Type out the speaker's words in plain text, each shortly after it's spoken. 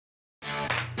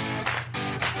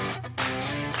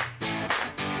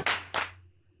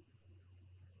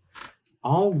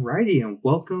Alrighty, and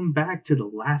welcome back to the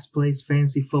Last Place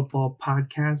Fantasy Football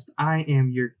Podcast. I am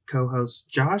your co-host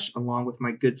Josh, along with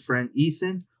my good friend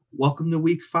Ethan. Welcome to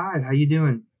Week 5. How you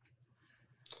doing?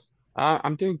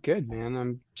 I'm doing good, man.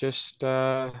 I'm just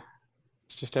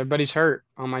everybody's hurt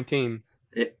on my team.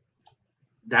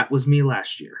 That was me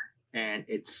last year, and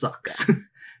it Yeah, sucks.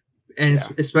 And yeah,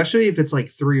 especially if it's like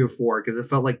 3 or 4, because it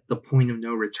felt like the point of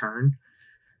no return.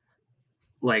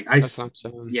 Like that's what I'm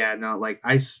saying.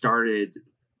 I started,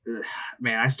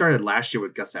 I started last year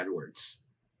with Gus Edwards,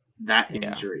 that Yeah,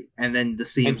 injury, and then the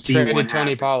and CMC one traded Tony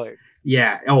happened. Pollard.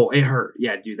 Yeah. Oh, it hurt.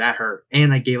 Yeah, dude, that hurt.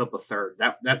 And I gave up a third.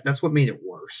 That's what made it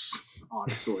worse,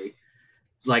 honestly.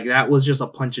 Like that was just a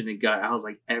punch in the gut. I was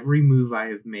like, every move I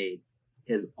have made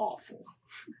is awful.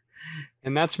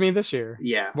 And that's me this year.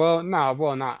 Yeah. Well, not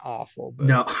awful, but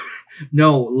No.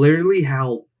 No, literally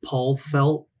how Paul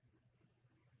felt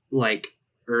like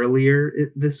earlier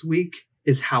this week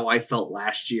is how I felt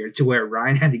last year, to where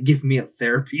Ryan had to give me a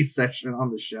therapy session on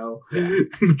the show yeah,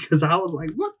 because I was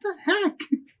like, what the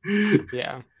heck?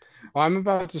 yeah. Well, I'm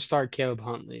about to start Caleb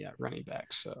Huntley at running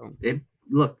back, so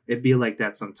It'd be like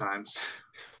that sometimes.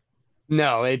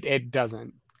 no, it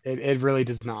doesn't. It really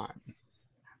does not.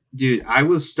 Dude, I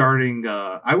was starting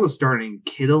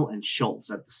Kittle and Schultz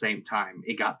at the same time.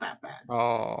 It got that bad.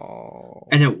 Oh.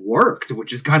 And it worked,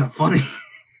 which is kind of funny.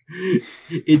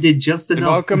 It did just And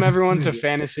enough. welcome everyone to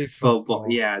fantasy Football.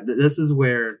 football. Yeah, this is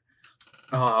where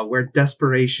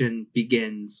desperation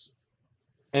begins.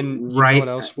 And you know Right. what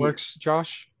else Yeah. works,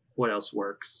 Josh? What else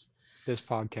works? This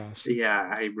podcast.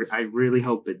 Yeah, I really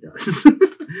hope it does.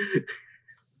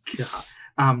 God,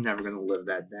 I'm never gonna live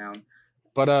that down.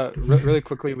 But really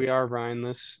quickly, we are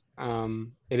Ryanless.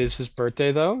 It is his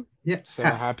birthday though, Yeah. so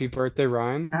happy birthday,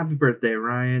 Ryan. Happy birthday,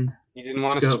 Ryan. He didn't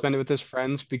want to Go. spend it with his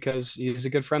friends because he's a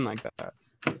good friend like that.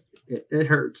 It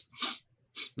hurts.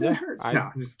 It Yeah, hurts.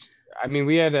 No, I mean,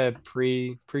 we had a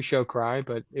pre-show cry,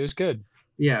 but it was good.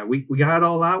 yeah, we got it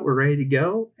all out. We're ready to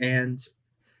go, and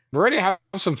We're ready to have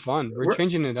some fun. We're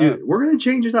changing it up. dude, we're gonna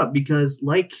change it up because,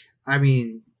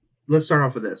 let's start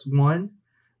off with this one.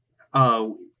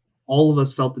 All of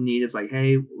us felt the need. It's like,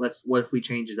 hey, what if we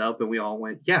change it up? And we all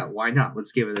went, yeah, why not?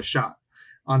 Let's give it a shot.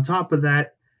 On top of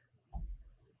that,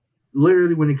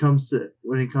 literally, when it comes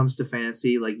to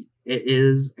fantasy, like, it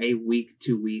is a week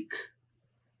to week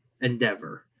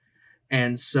endeavor.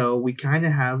 And so we kind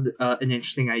of have an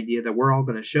interesting idea that we're all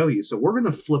going to show you. So we're going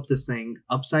to flip this thing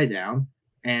upside down,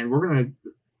 and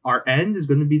our end is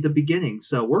going to be the beginning.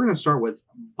 So we're going to start with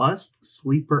bust,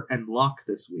 sleeper, and lock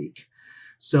this week.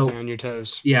 So Stay on your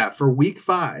toes. yeah, for week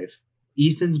 5,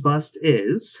 Ethan's bust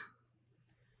is.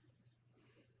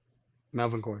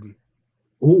 Melvin Gordon.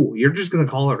 Oh, you're just going to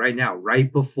call it right now,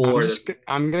 right before.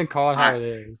 I'm gonna call it how it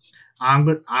is.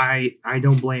 I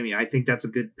don't blame you. I think that's a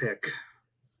good pick.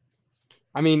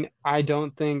 I mean, I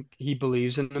don't think he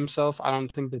believes in himself. I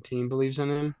don't think the team believes in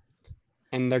him.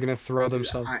 And they're going to throw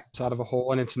themselves out of a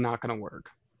hole, and it's not going to work.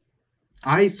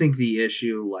 I think the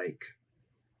issue, like,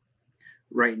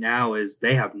 right now is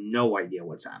they have no idea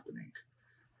what's happening.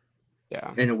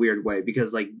 Yeah. In a weird way,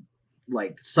 because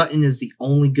like Sutton is the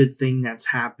only good thing that's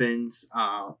happened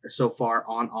so far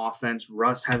on offense.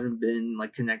 Russ hasn't been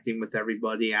like connecting with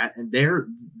everybody and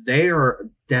they are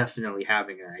definitely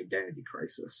having an identity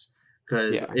crisis.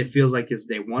 Because it feels like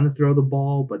they want to throw the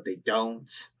ball, but they don't.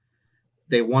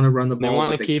 They want to run the ball, they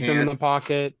want but to keep can't. him in the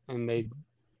pocket, and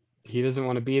he doesn't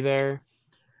want to be there.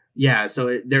 Yeah, so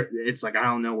it's like I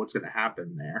don't know what's going to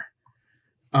happen there.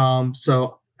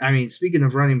 So I mean, speaking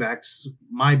of running backs,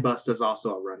 my bust is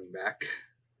also a running back,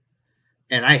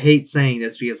 and I hate saying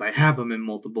this because I have him in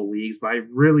multiple leagues, but I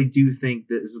really do think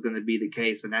this is going to be the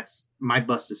case, and that's my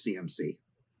bust is CMC.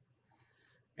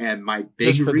 And my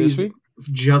big reason.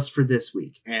 Just for this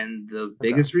week, and the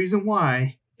biggest reason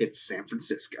why, it's San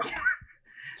Francisco.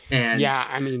 And yeah,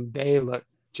 I mean, they look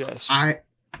just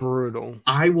brutal.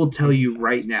 I will tell you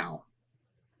right now,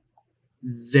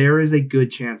 there is a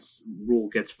good chance Rule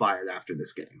gets fired after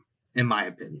this game, in my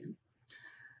opinion.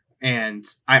 And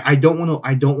I don't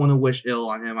want to wish ill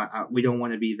on him. We don't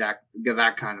want to be that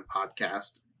kind of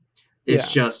podcast.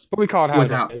 It's just, but we call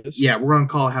it how it is. Yeah, we're gonna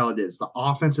call it how it is. The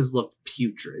offense has looked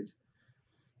putrid.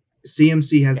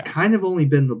 CMC has kind of only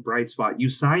been the bright spot. You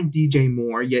signed DJ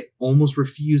Moore, yet almost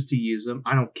refused to use him.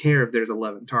 I don't care if there's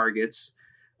 11 targets.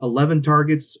 11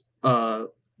 targets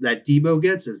that Debo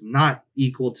gets is not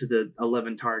equal to the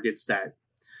 11 targets that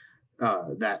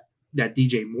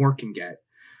DJ Moore can get.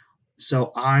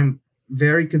 So I'm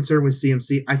very concerned with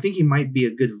CMC. I think he might be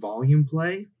a good volume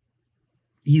play.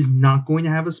 He's not going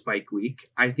to have a spike week.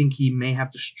 I think he may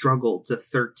have to struggle to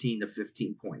 13 to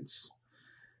 15 points.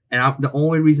 And the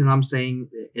only reason I'm saying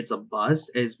it's a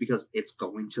bust is because it's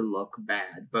going to look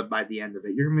bad. But by the end of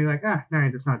it, you're gonna be like, no,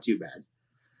 that's not too bad.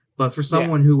 But for Yeah.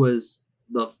 someone who was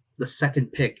the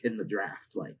second pick in the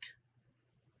draft, like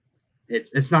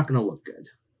it's not gonna look good.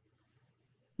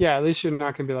 Yeah, at least you're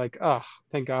not gonna be like, oh,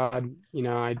 thank God,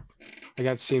 I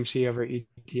got CMC over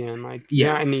ETN. Like you're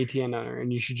Yeah, not an ETN owner,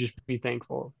 and you should just be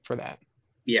thankful for that.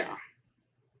 yeah,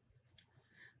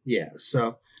 yeah.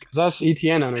 So Because us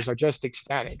ETN owners are just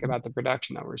ecstatic about the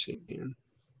production that we're seeing.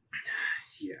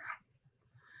 yeah,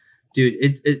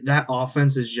 dude, that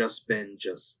offense has just been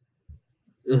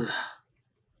ugh.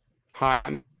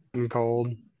 Hot and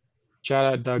cold. Shout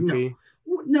out Doug No, P.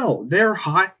 no, their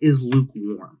hot is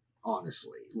lukewarm.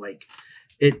 Honestly, like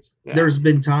Yeah. there's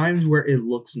been times where it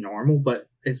looks normal, but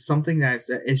it's something that I've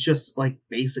said. It's just like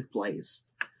basic plays,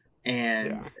 and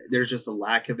Yeah. there's just a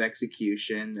lack of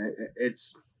execution.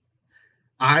 It's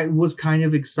I was kind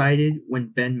of excited when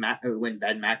Ben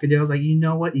McAdoo. I was like, you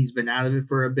know what? He's been out of it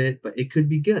for a bit, but it could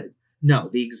be good. No,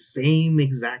 the same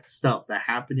exact stuff that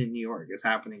happened in New York is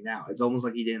happening now. It's almost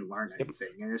like he didn't learn Yep.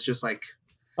 anything, and it's just like,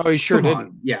 Oh, he sure come didn't.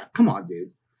 on, yeah, come on,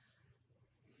 dude.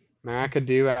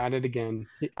 McAdoo at it again.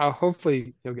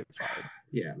 Hopefully he'll get fired.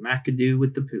 Yeah, McAdoo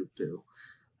with the poo poo.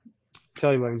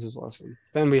 Till he learns his lesson.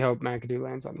 Then we hope McAdoo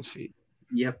lands on his feet.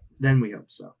 Yep, then we hope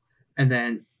so. And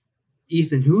then,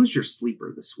 Ethan, who is your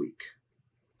sleeper this week?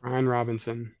 Ryan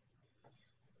Robinson.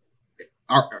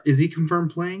 Is he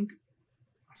confirmed playing?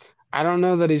 I don't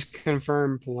know that he's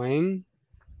confirmed playing,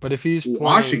 but if he's playing,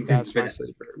 Washington's that's my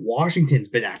sleeper. Washington's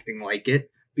been acting like it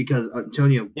because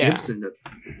Antonio Gibson.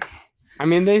 I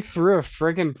mean, they threw a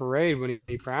friggin' parade when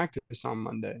he practiced on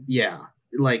Monday. Yeah,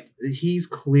 like he's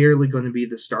clearly going to be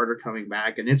the starter coming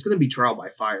back, and it's going to be trial by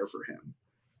fire for him.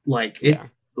 Like it,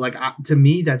 to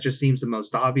me, that just seems the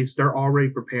most obvious. They're already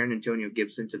preparing Antonio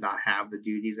Gibson to not have the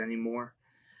duties anymore.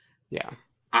 Yeah,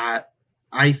 I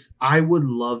would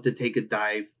love to take a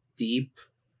dive deep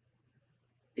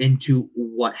into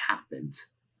what happened.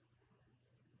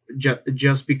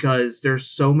 Just because there's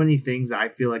so many things I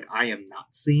feel like I am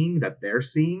not seeing that they're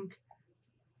seeing.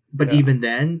 But even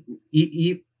then,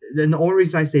 the only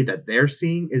reason I say that they're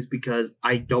seeing is because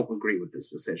I don't agree with this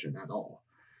decision at all.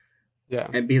 Yeah.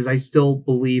 And because I still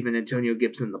believe in Antonio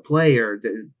Gibson, the player,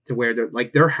 to where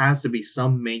there has to be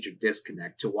some major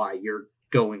disconnect to why you're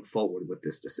going forward with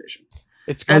this decision.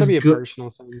 It's got to be a personal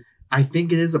thing. I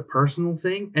think it is a personal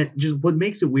thing. And just what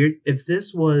makes it weird,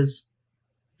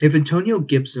 if Antonio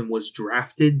Gibson was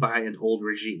drafted by an old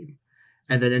regime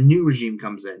and then a new regime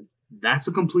comes in, that's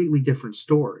a completely different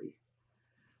story.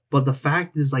 But the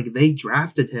fact is, like, they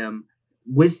drafted him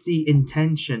with the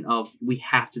intention of, we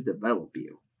have to develop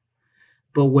you.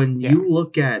 But when you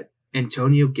look at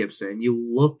Antonio Gibson, you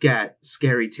look at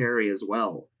Scary Terry as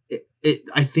well,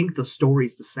 I think the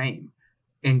story's the same.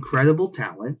 Incredible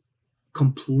talent,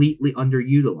 completely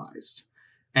underutilized.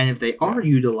 And if they are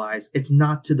utilized, it's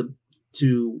not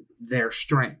to their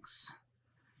strengths.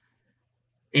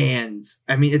 And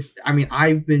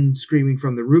I've been screaming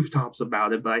from the rooftops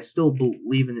about it, but I still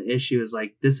believe in the issue is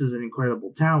like, this is an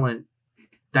incredible talent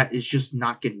that is just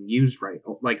not getting used right,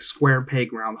 like square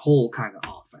peg round hole kind of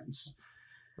offense.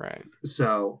 Right.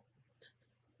 So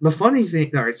the funny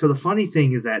thing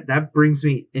is that brings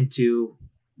me into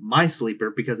my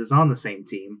sleeper because it's on the same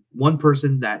team. One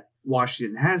person that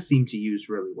Washington has seemed to use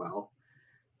really well.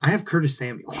 I have Curtis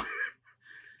Samuel. Of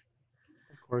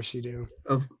course you do.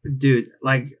 Dude,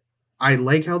 like, I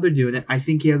like how they're doing it. I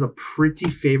think he has a pretty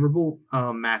favorable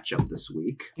matchup this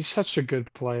week. He's such a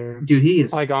good player. Dude, he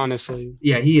is. Like, honestly.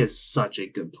 Yeah, he is such a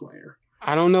good player.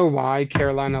 I don't know why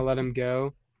Carolina let him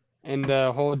go. And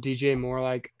the whole DJ Moore,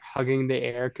 like, hugging the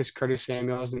air because Curtis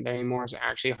Samuel isn't there anymore is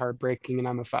actually heartbreaking, and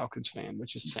I'm a Falcons fan,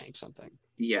 which is saying something.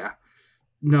 Yeah.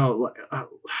 No,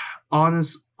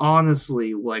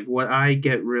 honestly, like, what I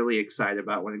get really excited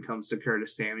about when it comes to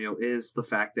Curtis Samuel is the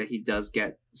fact that he does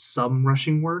get some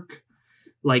rushing work.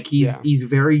 Like, he's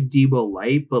very Debo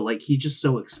light, but like, he's just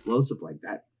so explosive like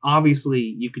that.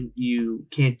 Obviously, you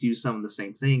can't do some of the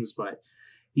same things, but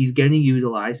he's getting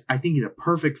utilized. I think he's a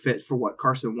perfect fit for what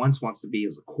Carson Wentz wants to be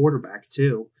as a quarterback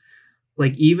too.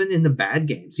 Like, even in the bad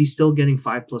games, he's still getting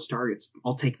 5+ targets.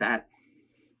 I'll take that.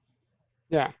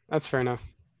 Yeah, that's fair enough.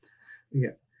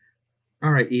 Yeah.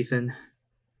 All right, Ethan.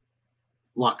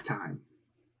 Lock time.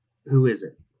 Who is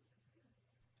it?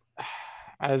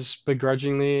 As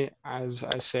begrudgingly as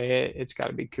I say it, it's got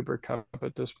to be Cooper Kupp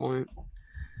at this point.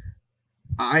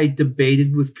 I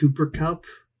debated with Cooper Kupp,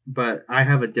 but I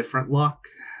have a different lock.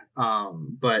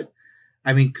 But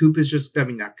I mean, Kupp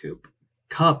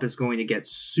is going to get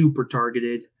super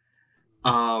targeted.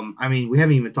 I mean, we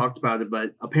haven't even talked about it,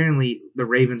 but apparently the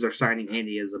Ravens are signing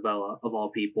Andy Isabella of all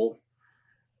people.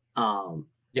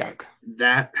 Yuck.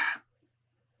 That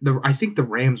I think the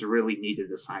Rams really needed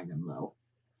to sign him though,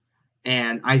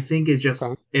 and I think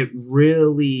Okay.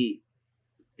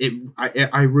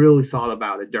 I really thought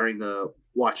about it during the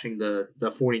watching the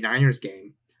 49ers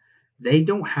game. They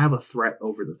don't have a threat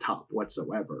over the top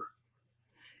whatsoever.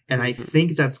 And I Mm-hmm.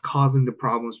 think that's causing the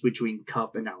problems between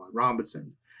Cup and Allen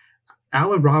Robinson.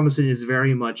 Allen Robinson is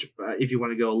very much, if you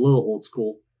want to go a little old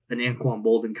school, an Anquan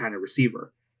Bolden kind of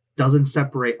receiver. Doesn't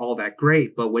separate all that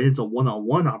great, but when it's a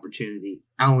one-on-one opportunity,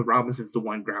 Allen Robinson's the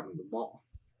one grabbing the ball.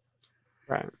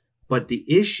 Right. But the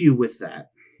issue with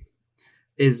that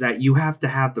is that you have to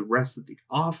have the rest of the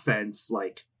offense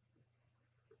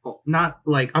not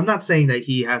like I'm not saying that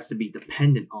he has to be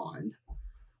dependent on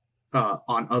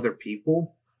other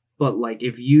people, but like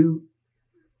if you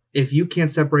can't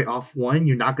separate off one,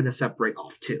 you're not going to separate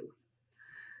off two.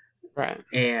 Right.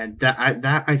 And that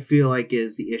I feel like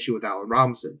is the issue with Allen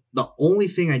Robinson. The only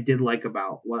thing I did like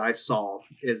about what I saw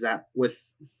is that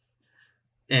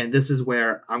and this is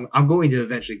where I'm going to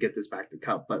eventually get this back to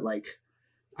Cup, but like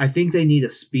I think they need a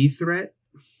speed threat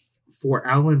for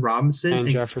Allen Robinson And and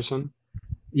Jefferson.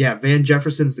 yeah, Van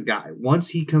Jefferson's the guy. Once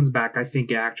he comes back, I think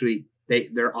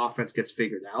their offense gets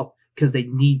figured out because they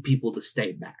need people to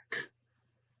stay back.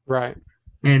 Right.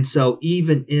 And so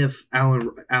even if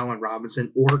Allen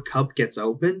Robinson or Cup gets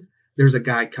open, there's a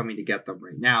guy coming to get them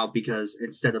right now because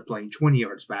instead of playing 20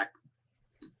 yards back,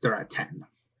 they're at 10.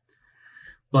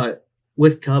 But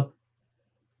with Cup,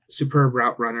 superb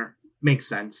route runner, makes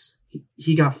sense.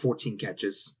 He got 14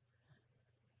 catches.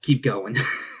 Keep going.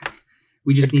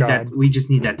 We just need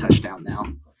that touchdown now.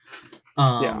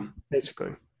 Yeah,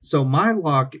 basically. So my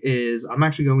lock is I'm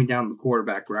actually going down the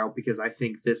quarterback route because I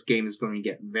think this game is going to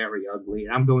get very ugly,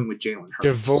 and I'm going with Jalen Hurts.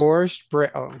 Divorced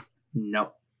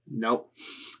Nope.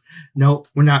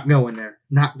 We're not going there.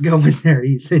 Not going there,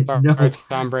 Ethan. Sorry, No.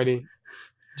 Tom Brady.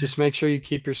 Just make sure you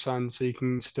keep your son so you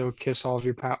can still kiss all of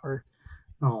your power.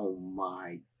 Oh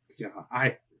my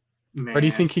god. Man. Where do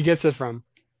you think he gets it from?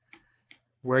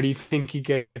 Where do you think he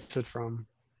gets it from?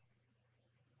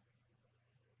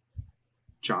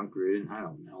 John Gruden? I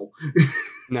don't know.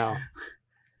 No.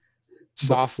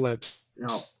 Soft lips.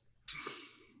 No.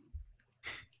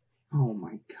 Oh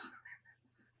my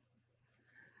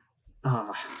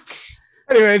god.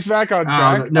 Anyways, back on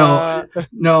track.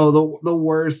 No, the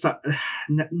worst.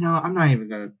 No, I'm not even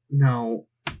gonna. No,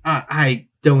 I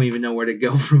don't even know where to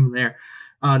go from there.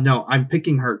 No, I'm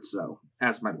picking Hurts though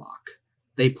as my lock.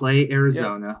 They play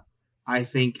Arizona. Yep. I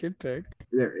think good pick.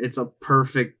 It's a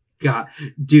perfect god,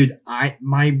 dude.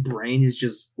 My brain is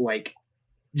just like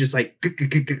it's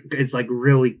like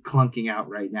really clunking out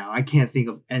right now. I can't think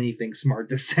of anything smart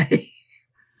to say.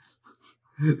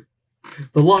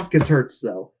 The lock is Hurts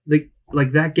though.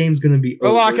 Like that game's gonna be over.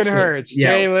 The lock and Hurts.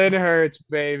 Yeah. Jalen Hurts,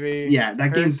 baby. Yeah,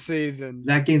 that game's season.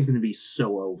 That game's gonna be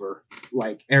so over.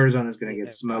 Like Arizona's gonna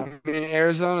get smoked. I mean,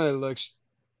 Arizona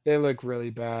they look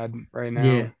really bad right now.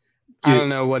 Yeah. Dude, I don't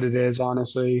know what it is,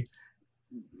 honestly.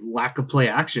 Lack of play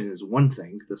action is one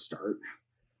thing to start.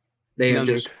 They have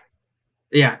nuke.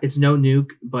 Yeah, it's no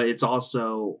nuke, but it's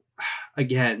also,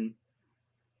 again,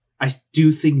 I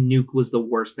do think nuke was the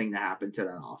worst thing to happen to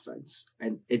that offense.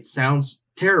 And it sounds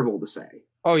terrible to say.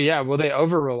 Oh, yeah. Well, they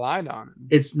over-relied on him.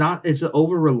 It's an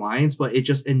over-reliance, but it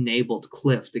just enabled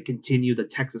Cliff to continue the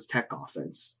Texas Tech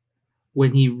offense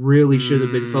when he really should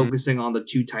have been focusing on the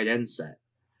 2 tight end set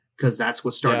because that's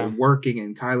what started working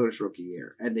in Kyler's rookie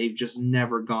year, and they've just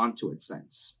never gone to it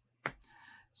since.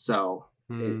 So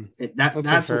that's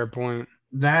a fair point.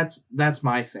 That's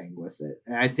my thing with it,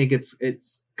 and I think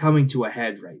it's coming to a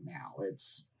head right now.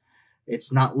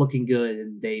 It's not looking good,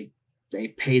 and they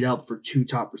paid up for 2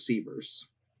 top receivers.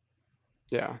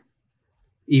 Yeah.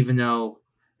 Even though,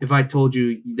 if I told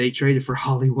you they traded for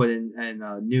Hollywood and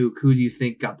Nuke, who do you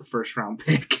think got the first round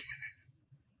pick?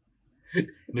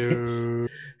 No. And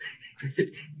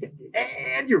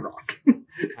you're wrong.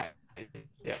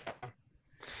 Yeah.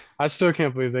 I still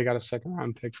can't believe they got a second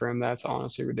round pick for him. That's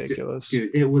honestly ridiculous.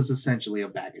 Dude, it was essentially a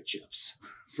bag of chips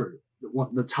for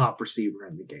the top receiver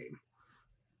in the game.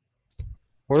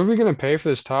 What are we going to pay for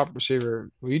this top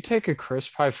receiver? Will you take a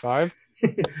crisp high five?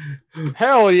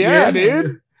 Hell yeah,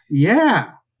 dude.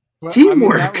 Yeah. Well,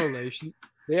 teamwork. I mean,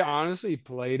 they honestly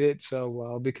played it so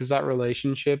well because that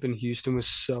relationship in Houston was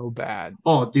so bad.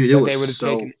 Oh, dude, they would have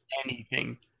taken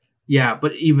anything. Yeah,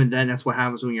 but even then, that's what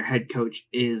happens when your head coach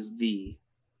is the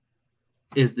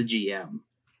GM.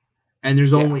 And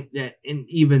there's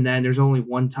even then, there's only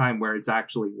one time where it's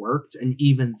actually worked, and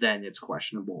even then, it's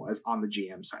questionable as on the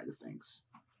GM side of things.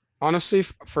 Honestly,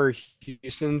 for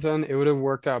Houston's end, it would have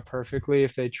worked out perfectly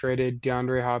if they traded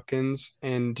DeAndre Hopkins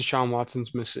and Deshaun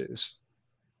Watson's masseuse.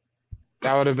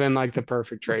 That would have been like the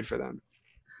perfect trade for them.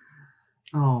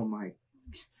 Oh my!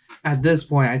 At this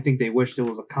point, I think they wished it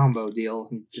was a combo deal.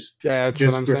 And Yeah, that's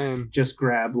what I'm saying. just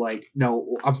grab like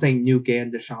no, I'm saying Nuke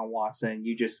and Deshaun Watson.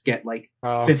 You just get like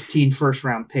Oh, 15 first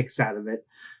round picks out of it.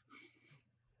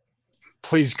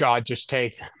 please God, just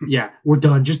take them. Yeah, we're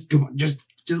done. Just come on, just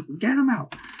get them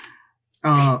out.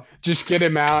 Just get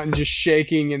him out and just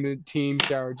shaking in the team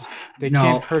shower. Just they can't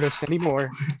No, hurt us anymore.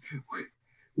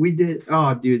 we did.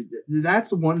 Oh, dude,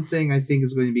 that's one thing I think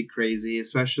is going to be crazy,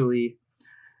 especially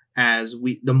as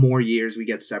the more years we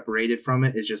get separated from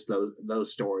it. Is just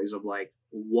those stories of like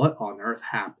what on earth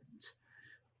happened.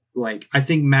 Like I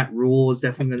think Matt Rule is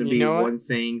definitely going to You be know what? one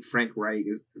thing. Frank Wright.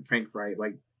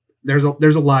 Like there's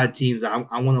a lot of teams that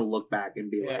I want to look back and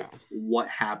be Yeah. like, what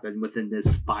happened within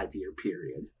this 5 year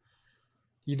period.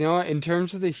 You know what? In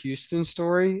terms of the Houston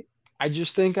story, I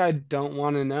just think I don't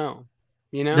want to know.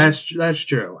 You know? That's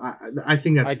true. I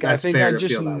think Like I that's think fair I to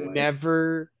just feel that way.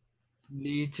 never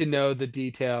need to know the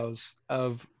details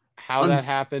of how Un- that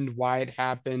happened, why it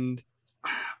happened,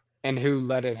 and who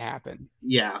let it happen.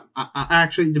 yeah,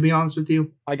 actually, to be honest with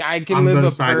you, Like I can I'm live gonna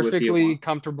a side with you perfectly on.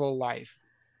 comfortable life.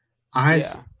 I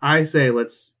Yeah. I say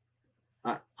let's.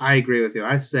 I agree with you.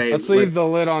 I say Let's leave the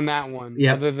lid on that one,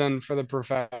 Yep, other than for the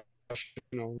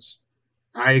professionals.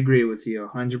 I agree with you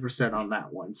 100% on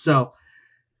that one. So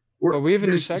we're But we have a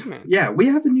new there's segment. yeah, we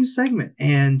have a new segment,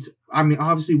 and I mean,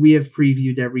 obviously, we have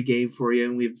previewed every game for you,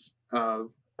 and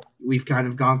we've kind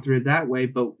of gone through it that way.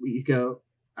 But we go,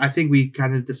 I think we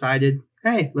kind of decided,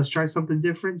 hey, let's try something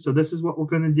different. So this is what we're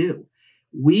going to do.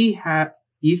 We have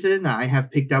Ethan and I have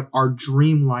picked up our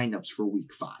dream lineups for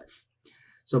Week 5.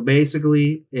 So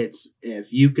basically, it's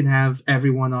if you can have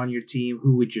everyone on your team,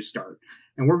 who would you start?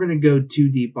 And we're going to go too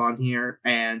deep on here,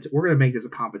 and we're going to make this a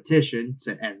competition.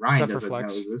 And Ryan Except for doesn't know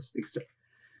flex. this, except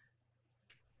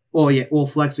well, yeah, well,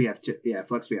 flex we have two. Yeah,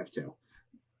 flex we have two.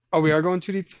 Oh, we are going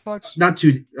too deep flex? Not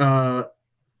too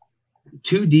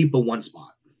deep, but one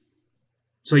spot.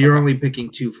 So you're Okay. only picking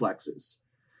two flexes.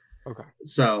 Okay.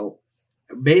 So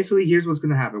basically, here's what's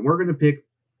going to happen. We're going to pick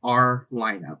our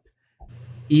lineup.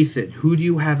 Ethan, who do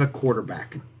you have at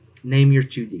quarterback? Name your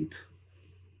too deep.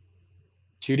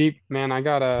 Too deep? Man, I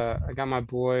got my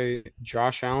boy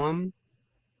Josh Allen.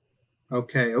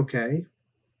 Okay, okay.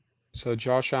 So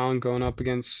Josh Allen going up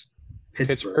against Pittsburgh,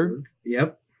 Pittsburgh.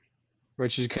 Yep.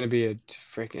 which is going to be a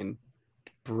freaking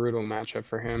brutal matchup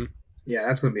for him. Yeah,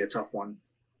 that's going to be a tough one.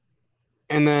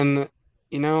 And then,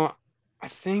 you know, I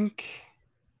think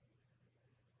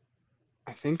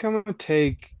I'm gonna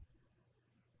take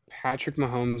Patrick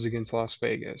Mahomes against Las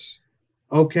Vegas.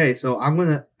 Okay, so I'm going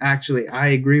to actually, I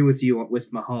agree with you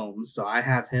with Mahomes. So I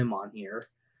have him on here.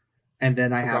 And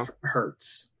then I Okay. have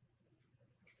Hurts.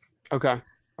 Okay.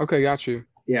 Okay, got you.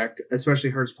 Yeah,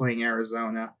 especially Hurts playing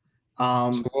Arizona.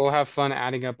 So we'll have fun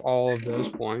adding up all of those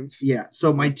points. Yeah,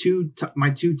 so my two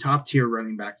top tier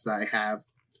running backs that I have,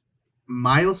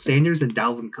 Miles Sanders and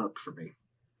Dalvin Cook for me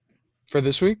For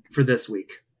this week? for this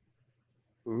week.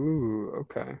 Ooh,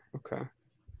 okay. Okay.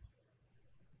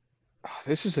 Oh,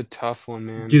 this is a tough one,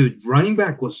 man. Dude, running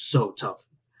back was so tough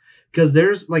because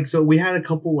there's like so we had a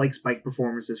couple like spike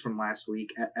performances from last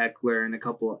week at Eckler and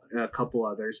a couple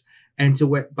others, and to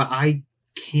what, but I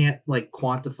can't like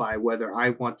quantify whether I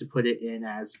want to put it in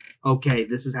as okay,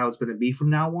 this is how it's going to be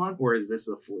from now on, or is this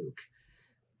a fluke?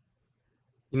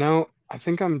 You know, I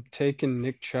think I'm taking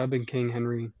Nick Chubb and King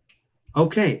Henry.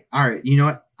 Okay, all right. You know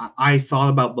what? I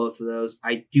thought about both of those.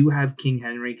 I do have King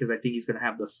Henry because I think he's going to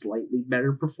have the slightly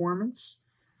better performance.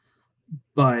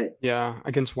 But Yeah,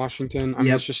 against Washington. I mean,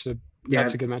 yep, that's yeah,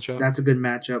 a good matchup. that's a good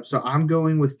matchup. So I'm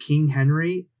going with King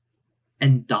Henry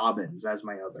and Dobbins as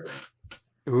my other.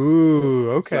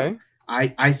 Ooh, So okay.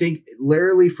 I think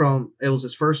literally from it was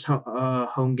his first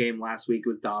home game last week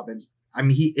with Dobbins. I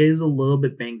mean, he is a little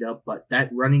bit banged up, but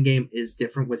that running game is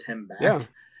different with him Yeah. back.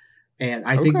 And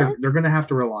I think Okay. they're going to have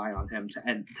to rely on him to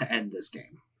end this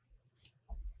game.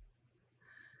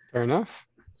 Fair enough.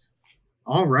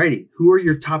 Alrighty, who are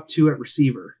your top two at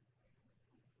receiver?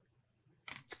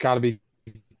 It's got to be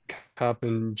Cup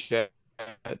and Jet.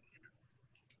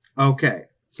 Okay,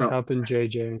 so Cup and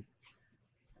JJ.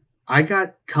 I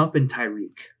got Cup and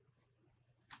Tyreek,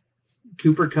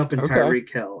 Cooper Cup and Okay.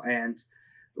 Tyreek Hill, and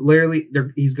literally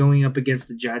he's going up against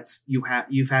the Jets. You've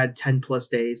had 10+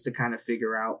 days to kind of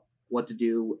figure out what to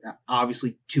do.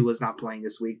 Obviously, Tua's not playing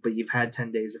this week, but you've had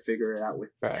 10 days to figure it out with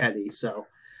Right. Teddy. So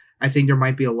I think there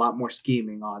might be a lot more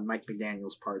scheming on Mike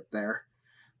McDaniel's part there.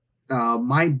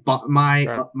 My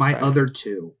Right. other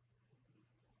two.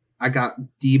 I got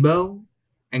Debo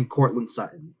and Cortland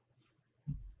Sutton.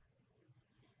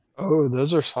 Oh,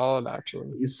 those are solid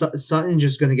actually. Sutton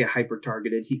just going to get hyper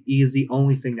targeted. He is the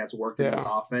only thing that's worked in this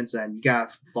Yeah. offense, and you got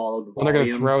to follow the Well, they're gonna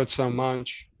volume. throw it so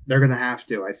much. They're going to have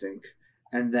to, I think.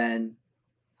 And then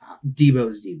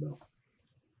Debo's Debo.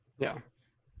 Yeah.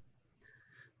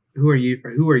 Who are you?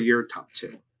 Who are your top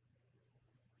two?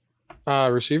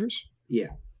 Receivers?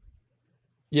 Yeah.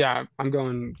 Yeah, I'm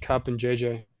going Cup and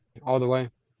JJ all the way.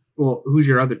 Well, who's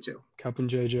your other two? Cup and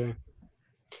JJ.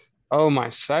 Oh, my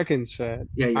second set.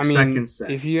 Yeah, your I second mean,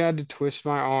 set. if you had to twist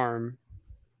my arm,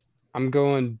 I'm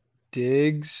going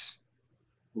Diggs.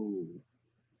 Ooh.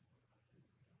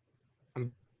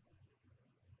 I'm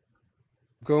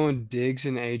going Diggs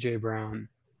and AJ Brown.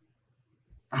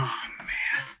 Oh man,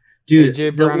 dude.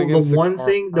 AJ The Brown the against the one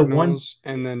thing, the one Cardinals,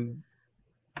 and then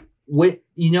what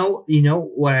you know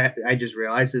what I just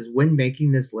realized is when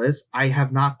making this list, I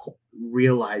have not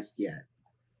realized yet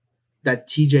that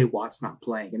TJ Watt's not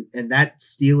playing, and that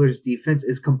Steelers defense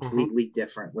is completely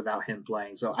different without him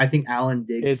playing. So I think Allen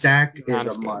Diggs it's stack not is a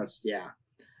as good. must. Yeah,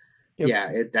 Yep.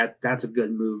 yeah, that's a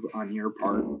good move on your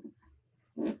part.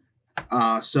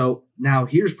 So now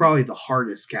here's probably the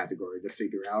hardest category to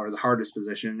figure out, or the hardest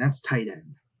position, and that's tight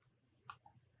end.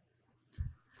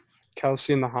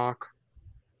 Kelsey and the Hawk.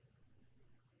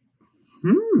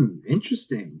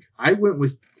 Interesting. I went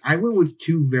with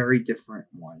two very different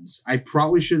ones. I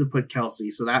probably should have put Kelsey,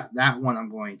 so that one I'm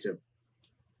going to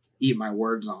eat my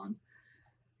words on.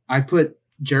 I put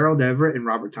Gerald Everett and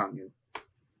Robert Tonyan.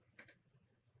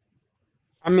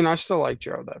 I mean, I still like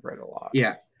Gerald Everett a lot.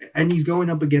 Yeah, and he's going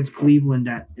up against Cleveland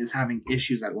that is having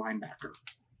issues at linebacker,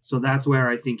 so that's where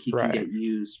I think he can get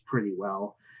used pretty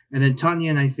well. And then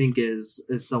Tonyan, I think, is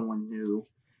someone who,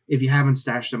 if you haven't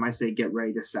stashed him, I say get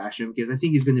ready to stash him because I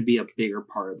think he's going to be a bigger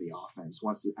part of the offense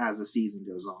as the season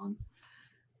goes on.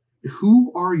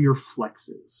 Who are your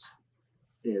flexes?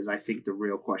 Is I think the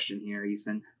real question here,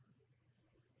 Ethan.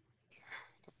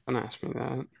 Don't ask me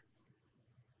that.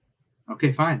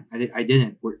 Okay, fine. I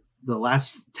didn't. The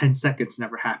last 10 seconds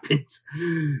never happened.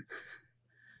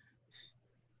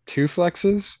 Two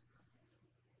flexes?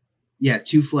 Yeah,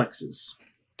 two flexes.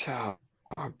 Oh,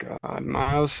 God.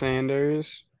 Miles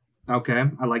Sanders. Okay,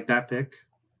 I like that pick.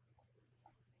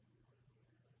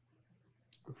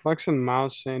 I'm flexing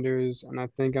Miles Sanders, and I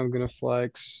think I'm going to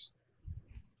flex.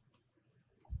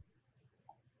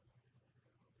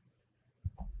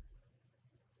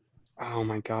 Oh,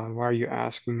 my God. Why are you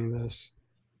asking me this?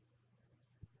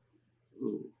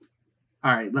 Ooh.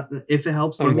 All right, if it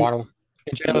helps, let And me. Waddle.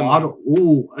 And Waddle.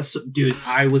 Ooh, dude,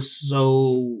 it was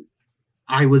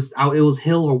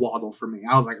Hill or Waddle for me.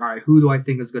 I was like, all right, who do I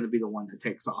think is going to be the one that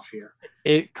takes off here?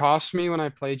 It cost me when I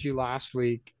played you last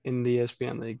week in the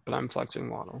ESPN League, but I'm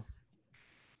flexing Waddle.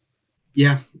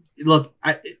 Yeah, look,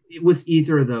 with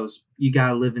either of those, you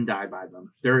gotta live and die by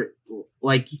them. They're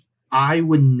like, I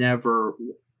would never.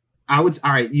 I would.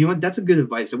 All right, you know what? That's a good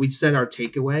advice. So we said our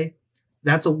takeaway.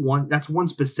 That's one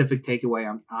specific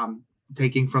takeaway I'm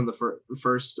taking from the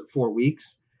first 4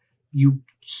 weeks. You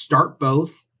start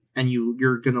both, and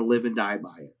you're gonna live and die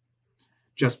by it.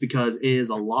 Just because it is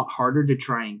a lot harder to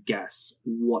try and guess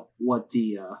what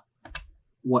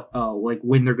like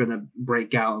when they're gonna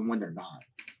break out and when they're not.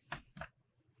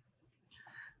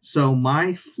 So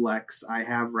my flex I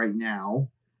have right now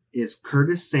is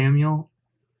Curtis Samuel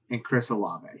and Chris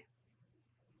Olave.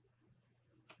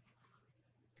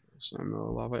 Samuel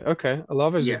Olave. Okay,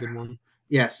 Olave's Yeah. a good one.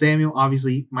 Yeah, Samuel,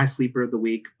 obviously my sleeper of the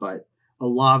week, but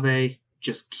Olave,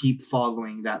 just keep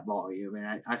following that volume.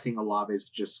 And I think Olave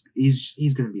is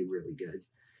he's going to be really good.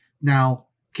 Now,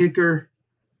 kicker,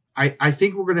 I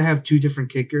think we're going to have two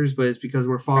different kickers, but it's because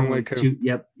we're following two.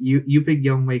 Yep, you pick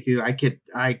Young Waku.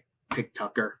 I pick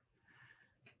Tucker.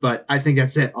 But I think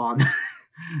that's it on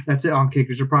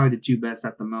kickers. They're probably the two best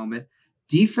at the moment.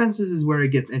 Defenses is where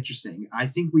it gets interesting. I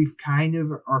think we've kind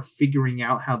of are figuring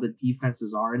out how the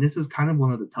defenses are, and this is kind of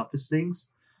one of the toughest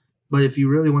things. But if you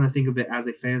really want to think of it as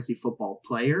a fantasy football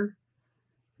player,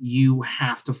 you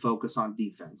have to focus on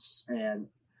defense. And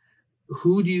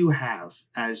who do you have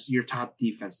as your top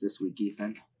defense this week,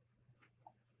 Ethan?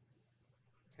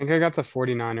 I think I got the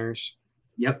 49ers.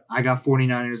 Yep, I got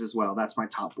 49ers as well. That's my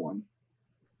top one.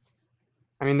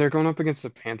 I mean, they're going up against the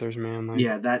Panthers, man. Like,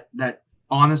 yeah, that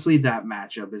honestly, that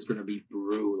matchup is going to be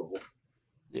brutal.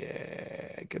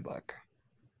 Yeah, good luck.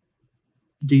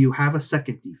 Do you have a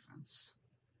second defense?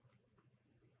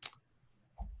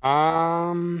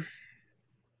 Yeah.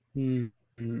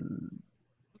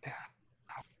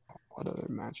 What other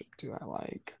matchup do I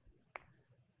like?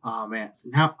 Oh man!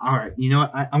 Now, all right. You know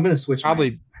what? I'm going to switch.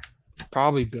 Probably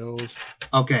Probably Bills.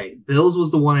 Okay, Bills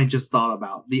was the one I just thought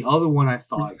about. The other one I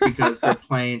thought, because they're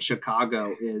playing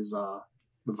Chicago, is the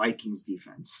Vikings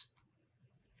defense.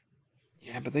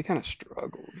 Yeah, but they kind of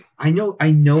struggled. I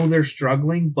know they're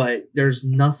struggling, but there's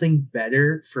nothing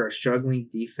better for a struggling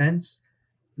defense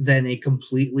than a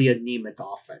completely anemic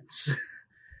offense.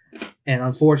 And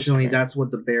unfortunately, that's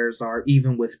what the Bears are,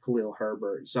 even with Khalil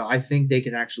Herbert. So I think they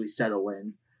can actually settle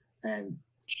in. And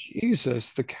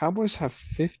Jesus, the Cowboys have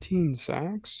 15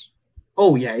 sacks.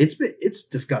 oh yeah, it's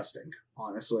disgusting.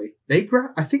 Honestly, I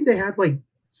think they had like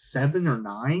 7 or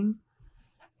 9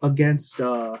 against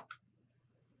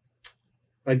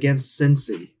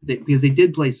Cincy because they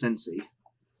did play Cincy.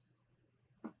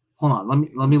 Hold on,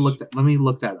 let me look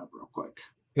that up real quick.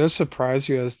 Does surprise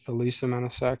you as the least amount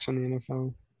of sacks in the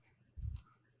NFL?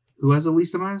 Who has the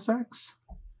least amount of sacks?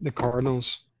 The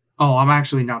Cardinals. Oh, I'm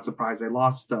actually not surprised. They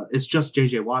lost. It's just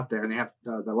J.J. Watt there, and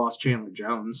they lost Chandler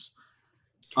Jones.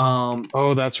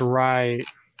 Oh, that's right.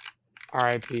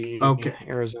 R.I.P. Okay.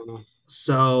 Arizona.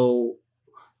 So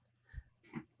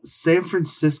San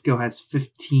Francisco has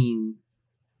 15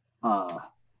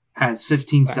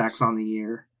 sacks on the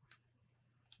year.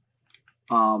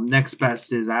 Next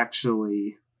best is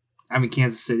actually,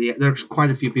 Kansas City. There's quite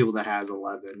a few people that has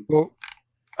 11. Well,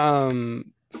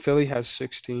 Philly has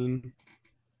 16.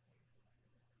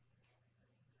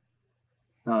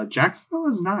 Jacksonville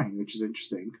has 9, which is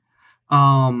interesting.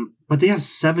 But they have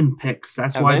 7 picks.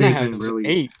 That's Atlanta why they've been really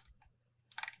 8.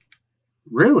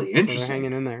 Really interesting. So they're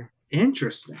hanging in there.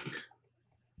 Interesting.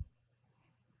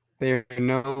 They are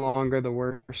no longer the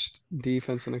worst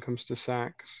defense when it comes to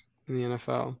sacks in the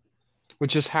NFL,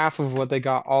 which is half of what they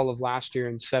got all of last year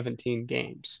in 17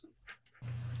 games.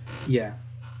 Yeah.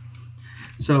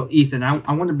 So, Ethan,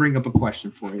 I want to bring up a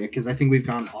question for you because I think we've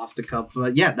gone off the cuff.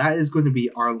 But yeah, that is going to be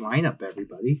our lineup,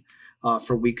 everybody,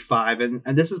 for Week 5. And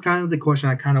this is kind of the question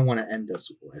I kind of want to end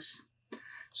this with.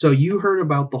 So you heard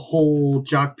about the whole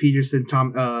Jock Peterson,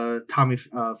 Tommy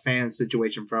fan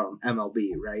situation from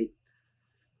MLB, right?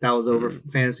 That was over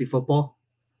fantasy football?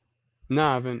 No,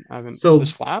 I haven't. So, the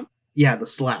slap? Yeah, the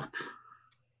slap.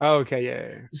 Oh, okay,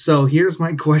 yeah. So here's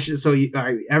my question. So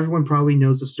everyone probably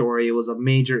knows the story. It was a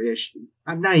major issue.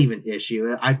 Not even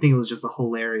issue. I think it was just a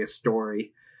hilarious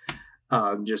story.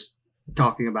 Just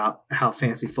talking about how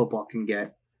fantasy football can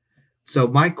get. So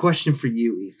my question for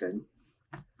you, Ethan,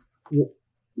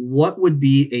 what would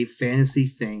be a fantasy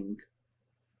thing?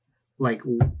 Like,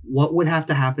 what would have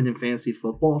to happen in fantasy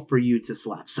football for you to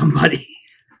slap somebody?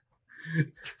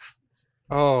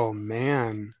 Oh,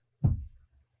 man.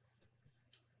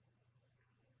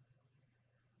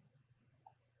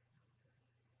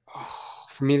 Oh,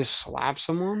 for me to slap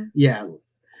someone? Yeah.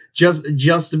 Just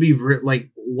to be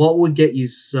like, what would get you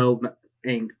so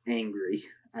angry,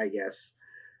 I guess?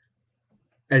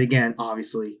 And again,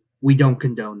 obviously, we don't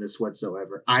condone this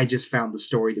whatsoever. I just found the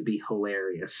story to be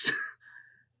hilarious.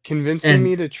 Convincing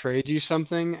me to trade you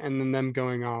something and then them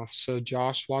going off. So,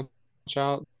 Josh, watch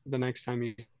out the next time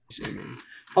you see me.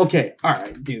 Okay, all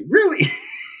right, dude. Really?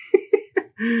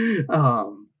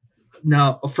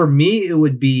 Now, for me, it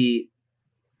would be...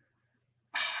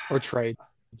 Or trade.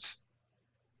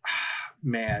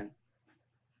 Man,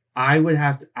 I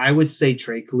would say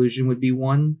trade collusion would be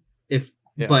one.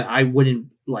 But I wouldn't,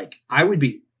 I would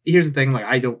be... Here's the thing,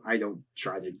 I don't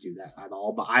try to do that at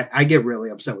all, but I get really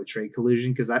upset with trade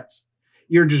collusion because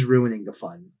you're just ruining the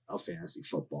fun of fantasy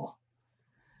football.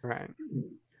 Right.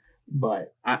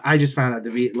 But I just found that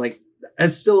to be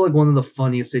it's still one of the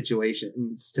funniest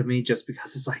situations to me, just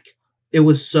because it's it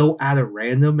was so out of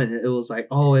random, and it was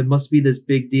oh, it must be this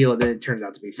big deal, and then it turns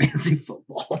out to be fantasy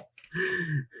football.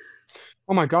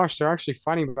 Oh my gosh, they're actually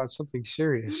fighting about something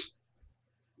serious.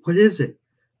 What is it?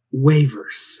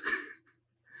 Waivers.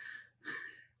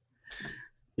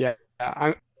 Yeah,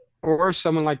 or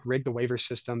someone rigged the waiver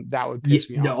system. That would piss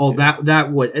me off. Oh,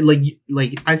 that would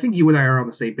I think you and I are on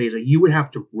the same page. You would have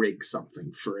to rig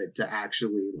something for it to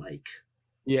actually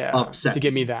upset to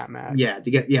get me that mad. Yeah,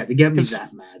 to get me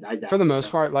that mad. For the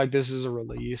most part, this is a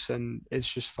release and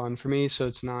it's just fun for me. So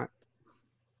it's not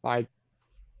that.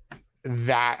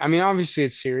 I mean, obviously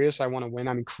it's serious. I want to win.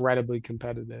 I'm incredibly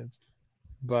competitive.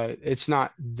 But it's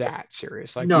not that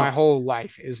serious. No. My whole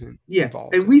life isn't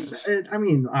involved.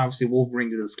 And obviously we'll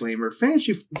bring the disclaimer.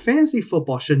 Fantasy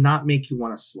football should not make you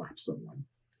want to slap someone.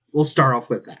 We'll start off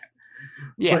with that.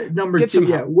 Yeah. But number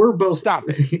 2, we're both... Stop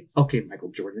it. Okay, Michael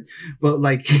Jordan. But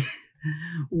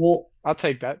well... I'll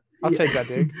take that. I'll take that,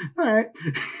 dig. All right.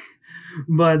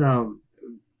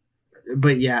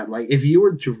 But yeah, if you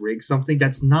were to rig something,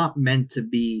 that's not meant to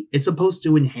be... It's supposed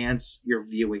to enhance your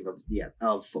viewing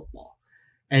of football.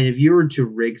 And if you were to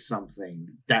rig something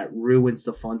that ruins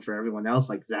the fun for everyone else,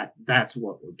 like that's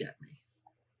what would get me.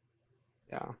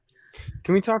 Yeah.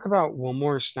 Can we talk about one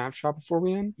more snapshot before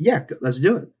we end? Yeah, let's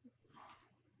do it.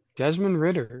 Desmond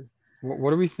Ritter.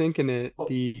 What are we thinking Oh,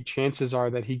 the chances are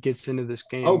that he gets into this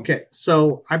game okay,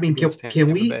 so I mean, against can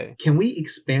Tampa Bay? we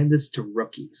expand this to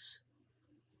rookies?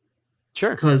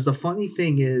 Sure. Because the funny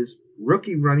thing is,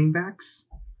 rookie running backs,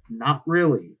 not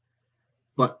really,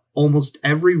 but almost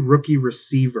every rookie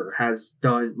receiver has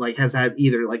had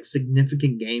either like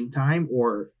significant game time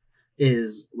or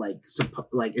is like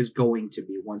is going to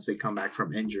be once they come back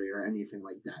from injury or anything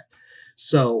like that.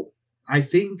 So I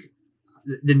think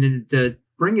the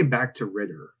bring it back to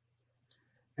Ritter,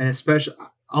 and especially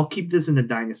I'll keep this in the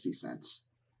dynasty sense.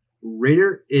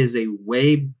 Ritter is a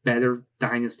way better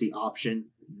dynasty option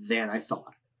than I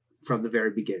thought from the very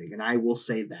beginning, and I will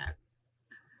say that.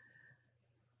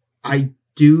 I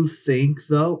do think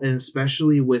though, and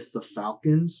especially with the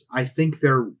Falcons, I think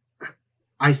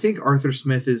Arthur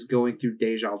Smith is going through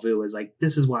deja vu as like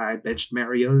this is why I benched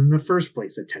Mariota in the first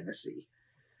place at Tennessee.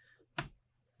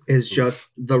 Is just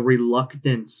the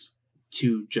reluctance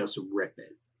to just rip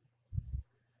it.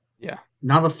 Yeah.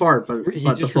 Not the fart, He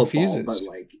but the just football. refuses. But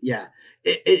like, yeah,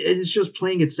 it's just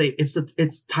playing it safe. It's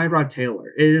Tyrod Taylor.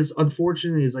 It is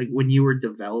unfortunate. Is like when you were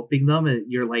developing them, and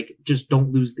you're like, just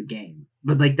don't lose the game.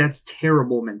 But like that's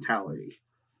terrible mentality.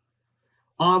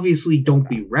 Obviously, don't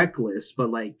be reckless, but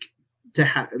like to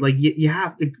have like you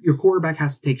have to your quarterback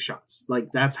has to take shots.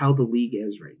 Like that's how the league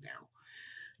is right now.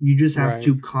 You just have Right.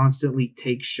 to constantly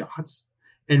take shots.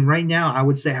 And right now, I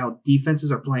would say how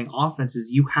defenses are playing offenses,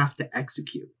 you have to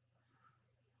execute.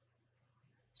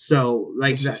 So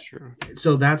like This is that, true.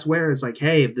 so that's where it's like,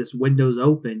 hey, if this window's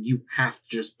open, you have to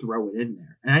just throw it in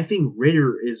there. And I think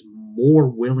Ritter is more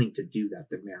willing to do that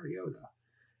than Mariota.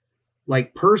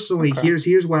 Like personally, Okay.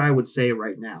 here's what I would say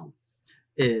right now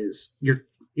is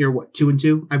you're what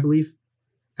 2-2, I believe.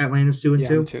 Atlanta's 2 and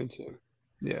Yeah, I'm 2. 2-2.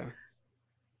 Yeah.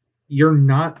 You're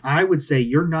not. I would say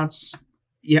you're not.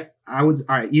 Yeah, I would.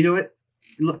 All right, you know what?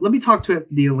 Let me talk to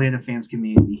the Atlanta fans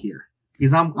community here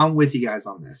because I'm with you guys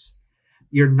on this.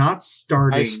 You're not I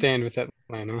starting. stand with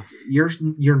Atlanta.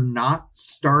 You're not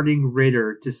starting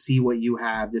Ritter to see what you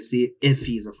have to see if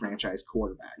he's a franchise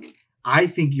quarterback. I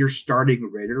think you're starting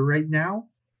Ritter right now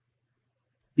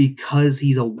because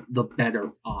he's the better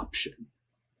option.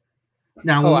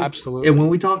 Now, Oh, and when absolutely.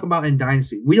 we talk about in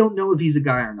Dynasty, we don't know if he's a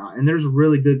guy or not. And there's a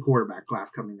really good quarterback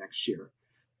class coming next year.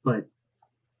 But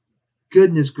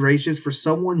goodness gracious, for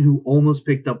someone who almost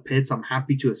picked up Pitts, I'm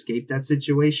happy to escape that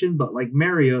situation. But like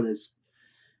Mariota's,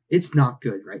 it's not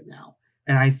good right now.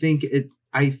 And I think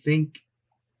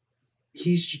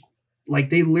he's like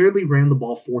they literally ran the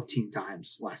ball 14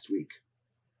 times last week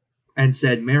and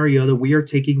said, Mariota, we are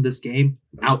taking this game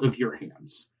out of your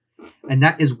hands. And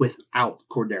that is without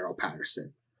Cordero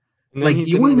Patterson. And then he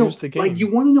didn't lose the game.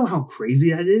 You want to know how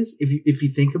crazy that is if you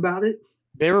think about it.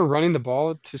 They were running the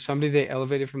ball to somebody they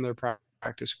elevated from their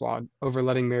practice squad over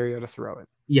letting Mariota throw it.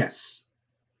 Yes,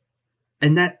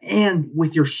 and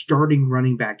with your starting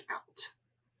running back out,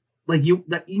 like you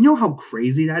know how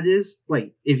crazy that is.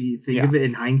 Like if you think Yeah. of it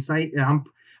in hindsight, and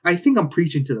I think I'm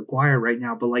preaching to the choir right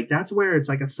now, but like that's where it's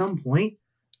like at some point,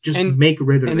 just make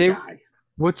Ritter the guy.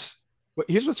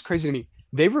 Here's what's crazy to me.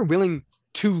 They were willing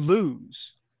to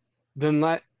lose than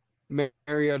let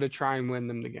Mariota try and win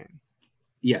them the game.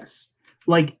 Yes.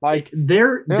 Like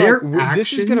their like, actions,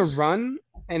 this is gonna run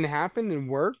and happen and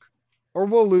work, or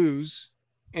we'll lose,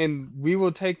 and we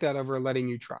will take that over letting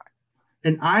you try.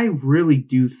 And I really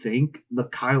do think the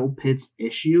Kyle Pitts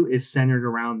issue is centered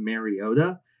around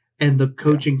Mariota and the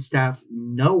coaching staff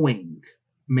knowing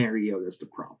Mariota's the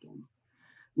problem.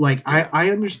 Like,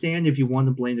 I understand if you want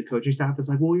to blame the coaching staff, it's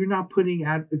like, well, you're not putting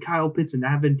Kyle Pitts in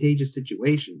advantageous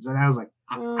situations. And I was like,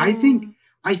 I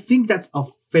think that's a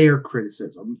fair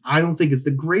criticism. I don't think it's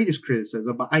the greatest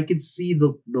criticism, but I can see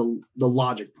the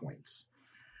logic points.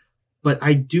 But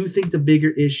I do think the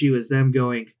bigger issue is them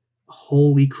going,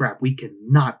 holy crap, we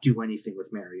cannot do anything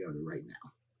with Mariota right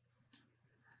now.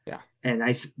 Yeah. And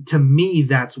to me,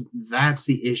 that's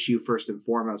the issue first and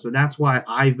foremost. And that's why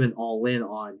I've been all in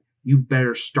on you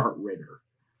better start Ritter.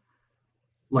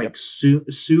 Like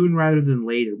soon rather than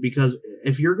later. Because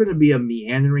if you're going to be a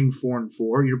meandering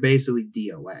 4-4, you're basically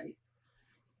DOA.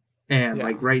 And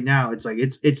like right now, it's like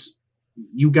it's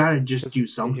you got to just do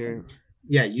something.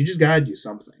 Yeah, you just got to do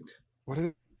something. What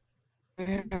do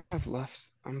they have left?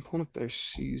 I'm pulling up their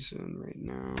season right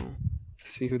now.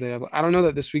 See who they have. I don't know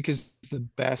that this week is the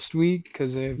best week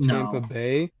because they have Tampa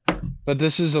Bay, but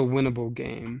this is a winnable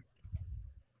game.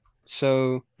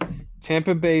 So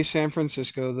Tampa Bay, San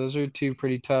Francisco, those are two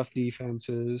pretty tough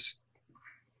defenses.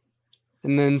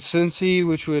 And then Cincy,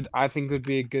 which would I think would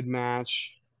be a good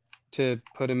match to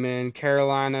put him in.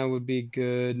 Carolina would be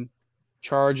good.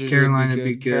 Chargers would be Carolina be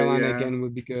good. good, Carolina yeah. again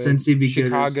would be good. Cincy be good as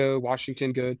Chicago,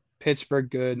 Washington good. Pittsburgh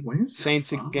good. when is their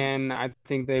Saints bye? again, I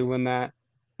think they win that.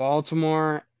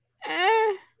 Baltimore,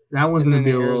 eh. That one's And gonna then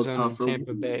be a little Arizona and tougher.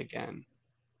 Tampa Bay again.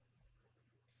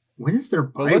 When is their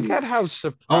But bye look at week? how Oh,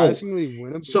 surprisingly so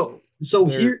winnable so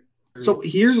their here so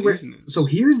here's where season so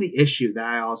is. here's the issue that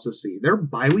I also see. Their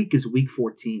bye week is week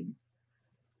 14.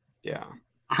 Yeah.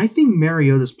 I think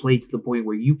Mariota's played to the point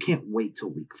where you can't wait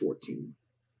till week 14.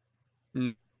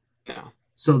 Mm, no.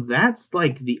 So that's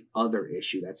like the other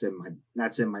issue that's in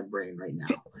my brain right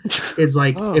now. It's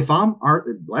like Oh, if I'm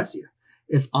Arthur, bless you,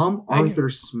 if I'm thank you. Arthur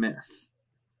Smith,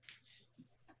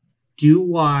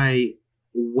 do I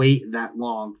wait that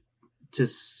long to You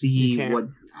see can't. what?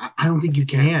 I don't think you You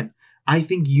can't. can. I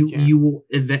think You can't.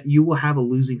 you will have a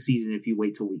losing season if you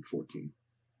wait till week 14.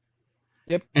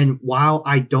 Yep. And while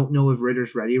I don't know if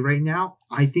Ritter's ready right now,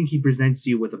 I think he presents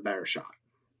you with a better shot.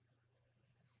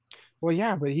 Well,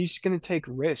 yeah, but he's going to take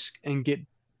risk and get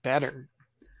better.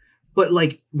 But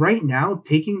like right now,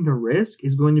 taking the risk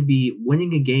is going to be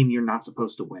winning a game you're not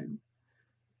supposed to win.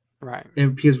 Right.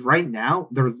 And because right now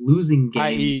they're losing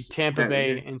I.e., games. Tampa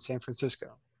Bay and San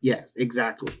Francisco. Yes,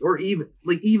 exactly. Or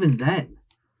even then,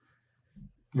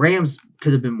 Rams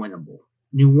could have been winnable.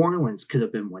 New Orleans could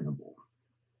have been winnable.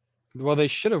 Well, they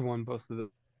should have won both of those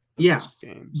Yeah,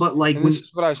 games. but like And this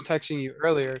is what I was texting you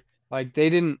earlier. Like, they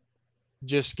didn't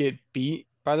just get beat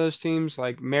by those teams.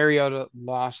 Like, Mariota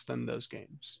lost them those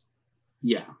games.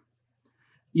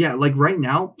 yeah, like right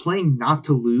now, playing not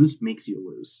to lose makes you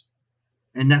lose,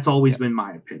 and that's always Yep. been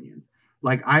my opinion.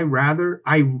 Like I rather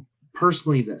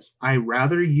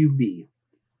you be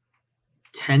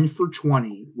 10 for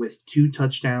 20 with 2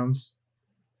 touchdowns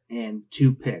and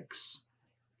 2 picks,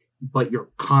 but you're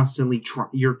constantly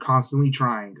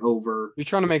trying over You're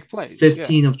trying to make plays.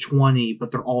 15 of 20,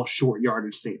 but they're all short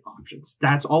yardage safe options.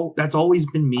 That's always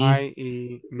been me.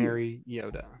 I.e., Mary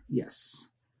Yoda. Yes.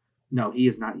 No, he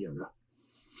is not Yoda.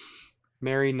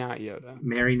 Mary, not Yoda.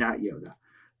 Mary, not Yoda.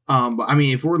 But I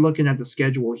mean, if we're looking at the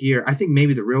schedule here, I think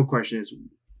maybe the real question is,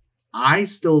 I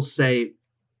still say,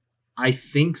 I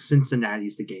think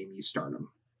Cincinnati's the game you start them.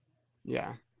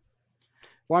 Yeah.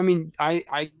 Well, I mean,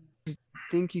 I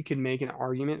think you could make an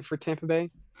argument for Tampa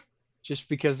Bay just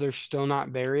because they're still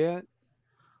not there yet.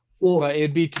 Well, But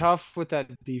it'd be tough with that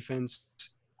defense.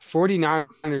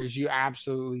 49ers, you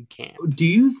absolutely can't. do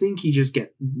you think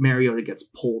Mariota gets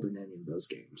pulled in any of those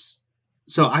games?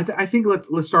 So I think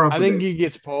let's start off. I with think this. he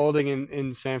gets pulled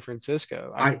in San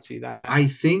Francisco. I can see that. I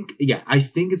think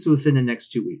it's within the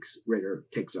next 2 weeks Ritter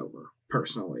takes over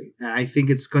personally, and I think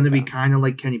it's going to be kind of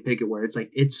like Kenny Pickett, where it's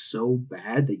like it's so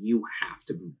bad that you have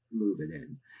to move it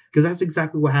in, because that's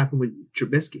exactly what happened with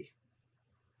Trubisky,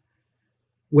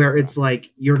 where it's like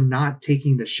you're not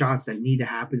taking the shots that need to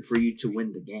happen for you to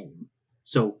win the game.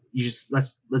 So you just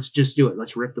let's just do it.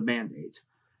 Let's rip the Band-Aid,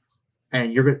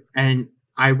 and you're good. And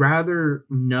I rather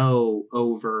know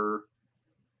over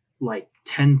like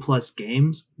 10 plus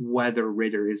games whether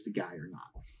Ritter is the guy or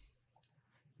not.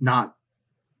 Not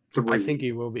 3. I think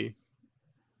he will be.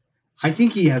 I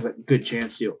think he has a good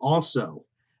chance to. Also,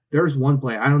 there's one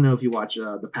play. I don't know if you watch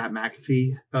the Pat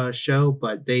McAfee show,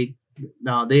 but they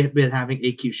have been having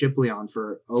AQ Shipley on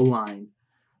for O-line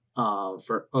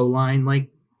like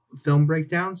film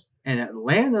breakdowns, and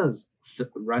Atlanta's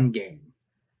run game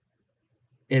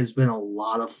has been a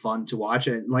lot of fun to watch.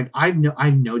 And like I've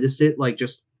noticed it like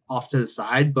just off to the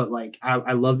side, but like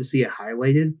I love to see it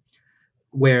highlighted,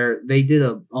 where they did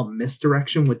a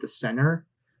misdirection with the center,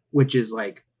 which is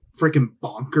like freaking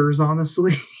bonkers,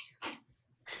 honestly.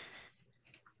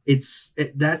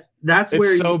 That's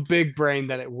where It's so big brain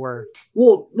that it worked.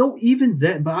 Well, no, even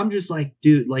then, but I'm just like,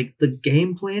 dude, like the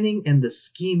game planning and the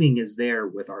scheming is there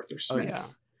with Arthur Smith. Oh, yeah.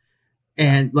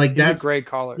 And like He's that's a great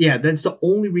caller. Yeah, that's the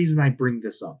only reason I bring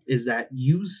this up, is that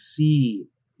you see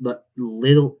the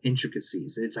little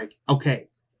intricacies. It's like, okay,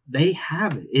 they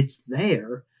have it. It's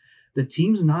there. The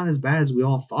team's not as bad as we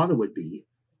all thought it would be.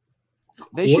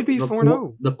 They should be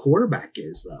 4-0. The quarterback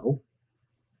is, though.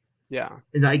 Yeah.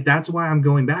 And like that's why I'm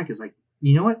going back. Is like,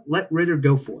 you know what? Let Ritter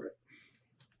go for it.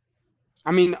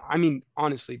 I mean,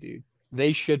 honestly, dude,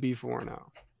 they should be 4-0.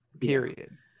 Period.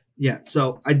 Yeah.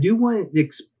 So I do want to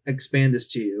expand this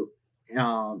to you,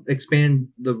 expand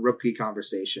the rookie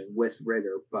conversation with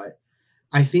Ritter, but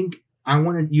I think I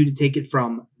wanted you to take it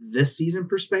from this season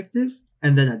perspective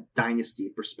and then a dynasty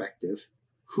perspective.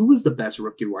 Who is the best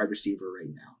rookie wide receiver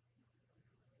right now?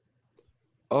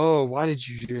 Oh, why did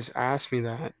you just ask me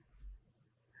that?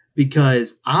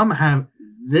 because I'm having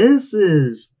this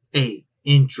is a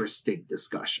interesting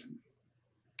discussion.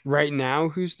 Right now,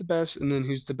 who's the best, and then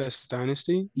who's the best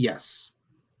dynasty? Yes,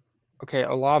 Okay,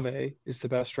 Olave is the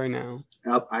best right now.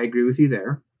 I agree with you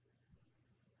there,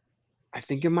 I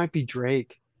think it might be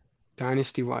Drake,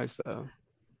 dynasty wise, though.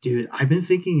 dude. I've been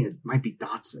thinking it might be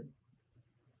Dotson.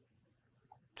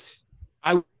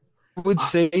 I would Uh,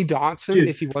 say Dotson dude,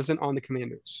 if he wasn't on the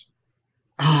Commanders.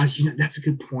 that's a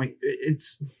good point.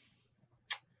 It's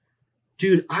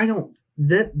dude, I don't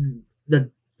that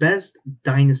the best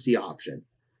dynasty option.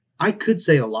 I could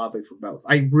say Olave for both.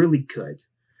 I really could,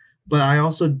 but I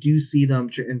also do see them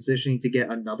transitioning to get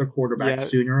another quarterback Yeah,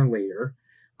 sooner or later.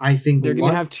 I think they're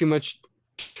gonna have too much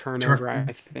turnover, turn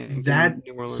I think, that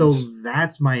in New so Orleans.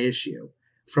 that's my issue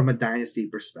from a dynasty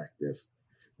perspective.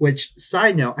 Which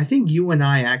side note, I think you and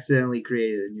I accidentally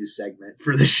created a new segment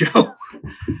for the show,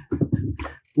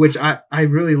 which I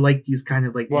really like these kind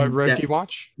of like What, in rookie depth.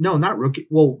 watch? No, not rookie.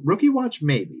 Well, rookie watch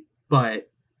maybe, but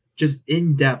just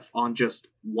in depth on just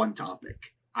one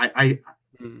topic. I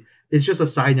Hmm. it's just a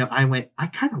side note. I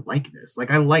kind of like this.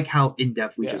 Like I like how in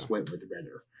depth we Yeah, just went with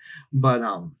Ritter, but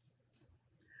we're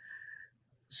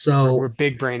so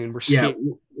big brain and we're yeah,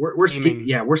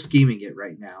 scheming. we're scheming it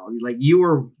right now. Like you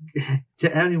are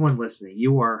to anyone listening,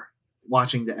 you are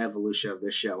watching the evolution of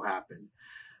this show happen.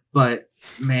 But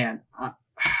man,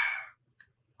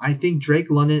 I think Drake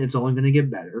London, it's only going to get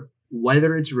better.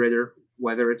 Whether it's Ritter,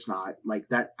 whether it's not, like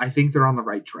that, I think they're on the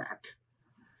right track.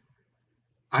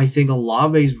 I think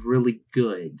Olave's really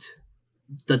good.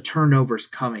 The turnover's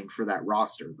coming for that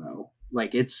roster, though.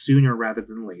 Like it's sooner rather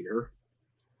than later.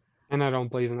 And I don't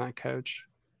believe in that coach.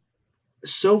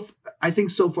 So I think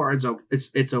so far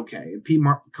it's okay.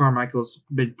 Carmichael's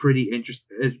been pretty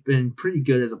interesting. It's been pretty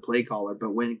good as a play caller,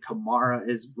 but when Kamara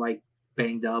is like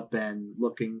banged up and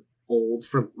looking old,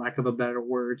 for lack of a better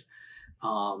word,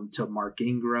 to Mark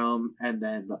Ingram, and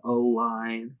then the O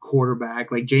line,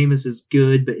 quarterback. Like Jameis is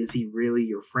good, but is he really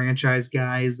your franchise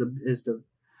guy? Is the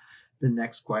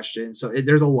next question. So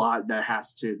there's a lot that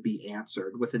has to be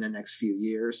answered within the next few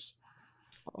years.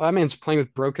 Well, that man's playing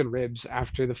with broken ribs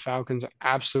after the Falcons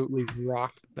absolutely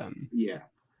rocked them. Yeah,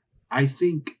 I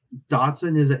think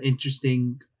Dotson is an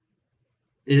interesting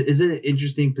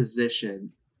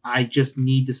position. I just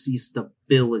need to see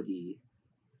stability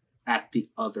at the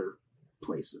other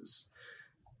places.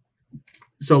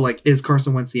 So like, is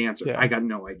Carson Wentz the answer? I Yeah. got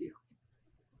no idea.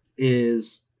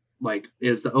 Is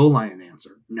the O line an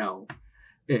answer? No.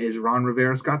 Is Ron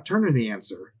Rivera Scott Turner the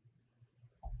answer?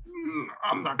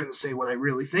 I'm not going to say what I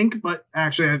really think, but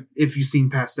actually, if you've seen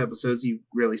past episodes, you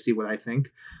really see what I think.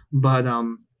 But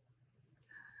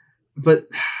but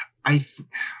I,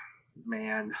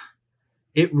 man,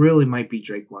 it really might be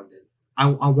Drake London.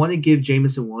 I want to give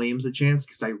Jamison Williams a chance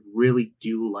because I really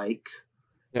do like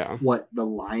Yeah. what the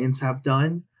Lions have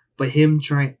done. But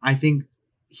I think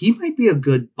he might be a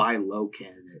good buy low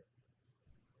candidate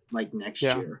like next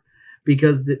Yeah. year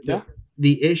because Yeah.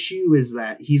 the issue is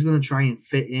that he's going to try and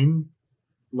fit in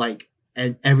like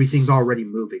and everything's already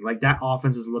moving. Like that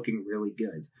offense is looking really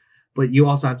good. But you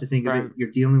also have to think of it. Right.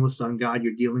 You're dealing with Sun God,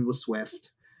 you're dealing with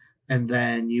Swift, and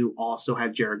then you also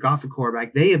have Jared Goff, the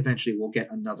quarterback. They eventually will get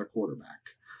another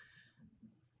quarterback.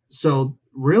 So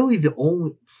really the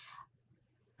only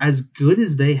as good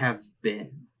as they have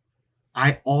been,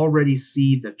 I already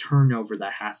see the turnover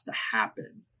that has to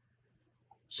happen.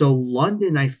 So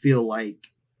London, I feel like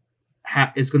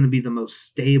is going to be the most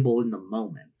stable in the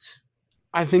moment.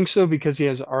 I think so because he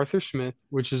has Arthur Smith,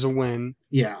 which is a win,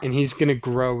 Yeah, and he's going to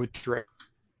grow with Drake.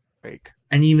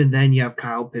 and even then you have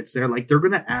Kyle Pitts there. Like they're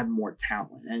going to add more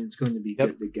talent, and it's going to be Yep.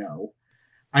 good to go.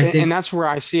 I And think, that's where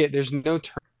I see it. There's no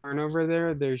turnover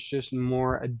there. There's just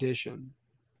more addition.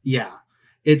 yeah,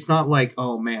 it's not like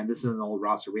oh man, this is an old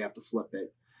roster. We have to flip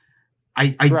it. I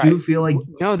do Right. feel like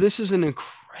No, this is an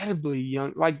incredibly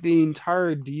young, like the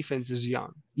entire defense is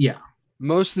young. yeah,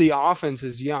 Most of the offense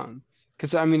is young.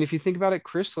 Because, I mean, if you think about it,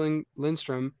 Chris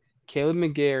Lindstrom, Caleb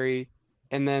McGarry,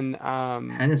 and then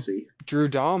Hennessy. Drew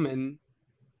Dahlman,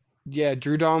 yeah,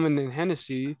 Drew Dahlman and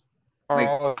Hennessy are Like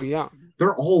all young.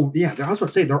 they're all yeah. I was about to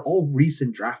say they're all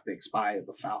recent draft picks by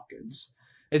the Falcons,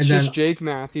 It's and then just Jake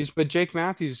Matthews, but Jake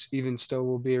Matthews even still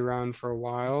will be around for a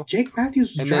while. Jake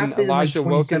Matthews was And then drafted in like Elijah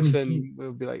 2017. Wilkinson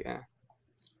will be like, eh.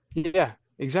 Yeah,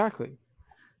 exactly.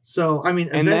 So I mean,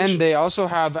 And then eventually, they also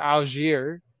have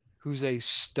Algier, who's a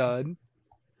stud.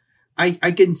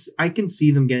 I can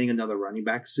see them getting another running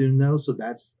back soon though. So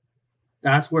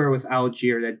that's where with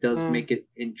Algier that does Eh, make it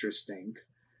interesting.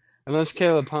 unless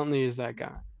Caleb Huntley is that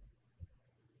guy.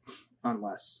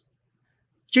 Unless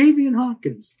Javian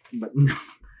Hawkins. But no.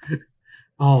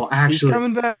 Oh, actually, he's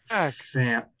coming back.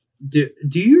 Fam, do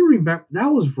you remember that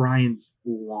was Ryan's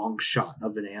long shot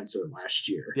of an answer last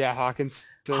year? Yeah, Hawkins,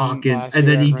 And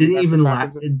then he didn't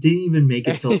even make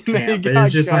it till camp. And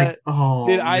it's just cut. like, oh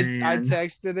dude, man. I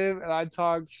texted him and I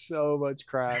talked so much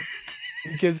crap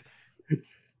because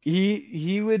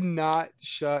he would not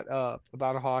shut up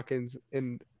about Hawkins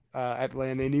in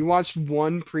Atlanta, and he watched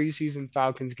one preseason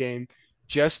Falcons game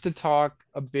just to talk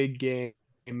a big game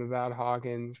about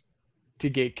Hawkins to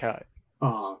get cut.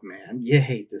 Oh man, you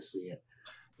hate to see it.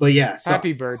 But yeah, so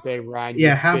happy birthday, Ryan.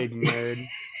 Yeah, big nerd.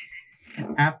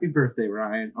 Happy birthday,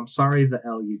 Ryan. I'm sorry the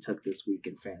L you took this week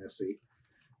in fantasy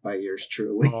by yours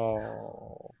truly.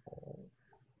 Oh.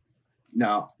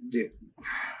 No, dude.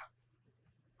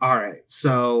 All right,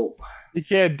 so you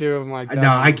can't do him like that.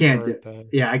 No, I can't do it.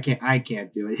 Yeah, I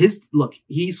can't do it.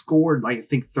 He scored like I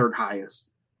think third highest.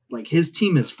 Like his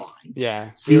team is fine. Yeah.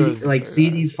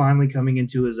 CD's finally coming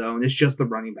into his own. It's just the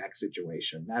running back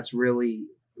situation. That's really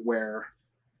where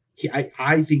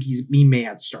I think he may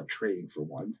have to start trading for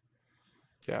one.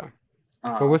 Yeah.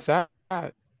 But with that,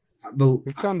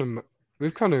 we've come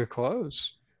to a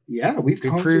close. Yeah, we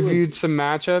previewed some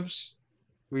matchups.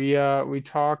 We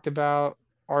talked about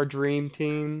our dream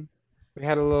team. We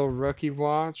had a little rookie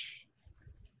watch.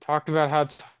 Talked about how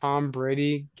Tom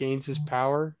Brady gains his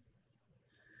power.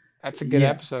 That's a good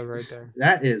episode right there.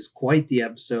 That is quite the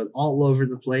episode, all over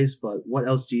the place. But what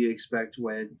else do you expect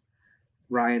when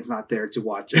Ryan's not there to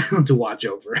watch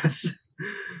over us?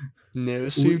 No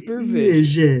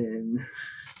supervision.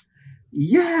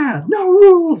 Yeah, no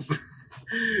rules.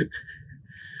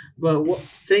 But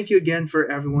thank you again for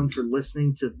everyone for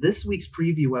listening to this week's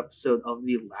preview episode of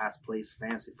the Last Place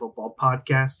Fantasy Football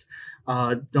Podcast.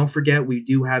 Don't forget, we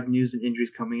do have news and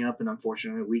injuries coming up, and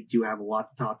unfortunately, we do have a lot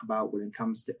to talk about when it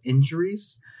comes to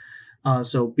injuries.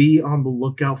 So be on the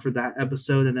lookout for that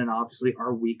episode, and then obviously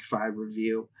our Week 5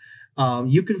 review.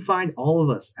 You can find all of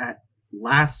us at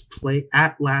Last Place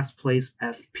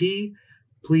FP.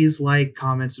 Please like,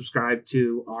 comment, subscribe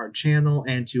to our channel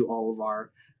and to all of our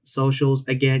socials.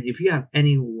 Again, if you have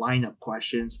any lineup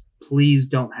questions, please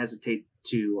don't hesitate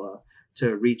to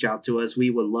reach out to us.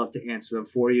 We would love to answer them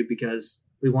for you because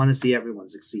we want to see everyone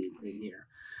succeed in here.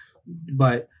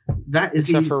 But that is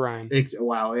except for Ryan.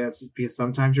 Wow, yes, because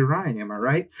sometimes you're Ryan. Am I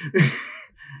right?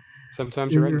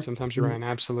 Sometimes you're right, and sometimes you're Ryan.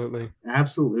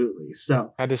 Absolutely.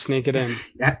 So I had to sneak it in.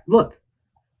 Look,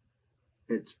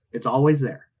 it's always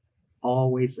there,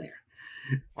 always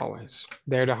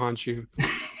there to haunt you.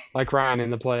 Like Ryan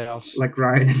in the playoffs. Like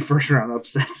Ryan in first round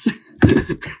upsets.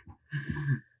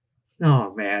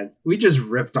 Oh, man. We just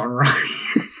ripped on Ryan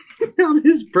on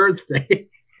his birthday.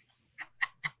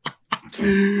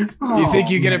 You think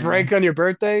you get a break on your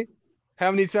birthday? How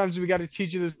many times do we got to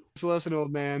teach you this lesson,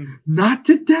 old man? Not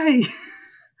today.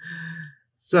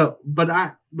 So, but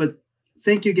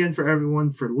thank you again for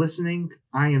everyone for listening.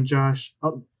 I am Josh.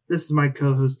 This is my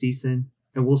co-host, Ethan,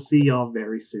 and we'll see y'all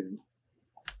very soon.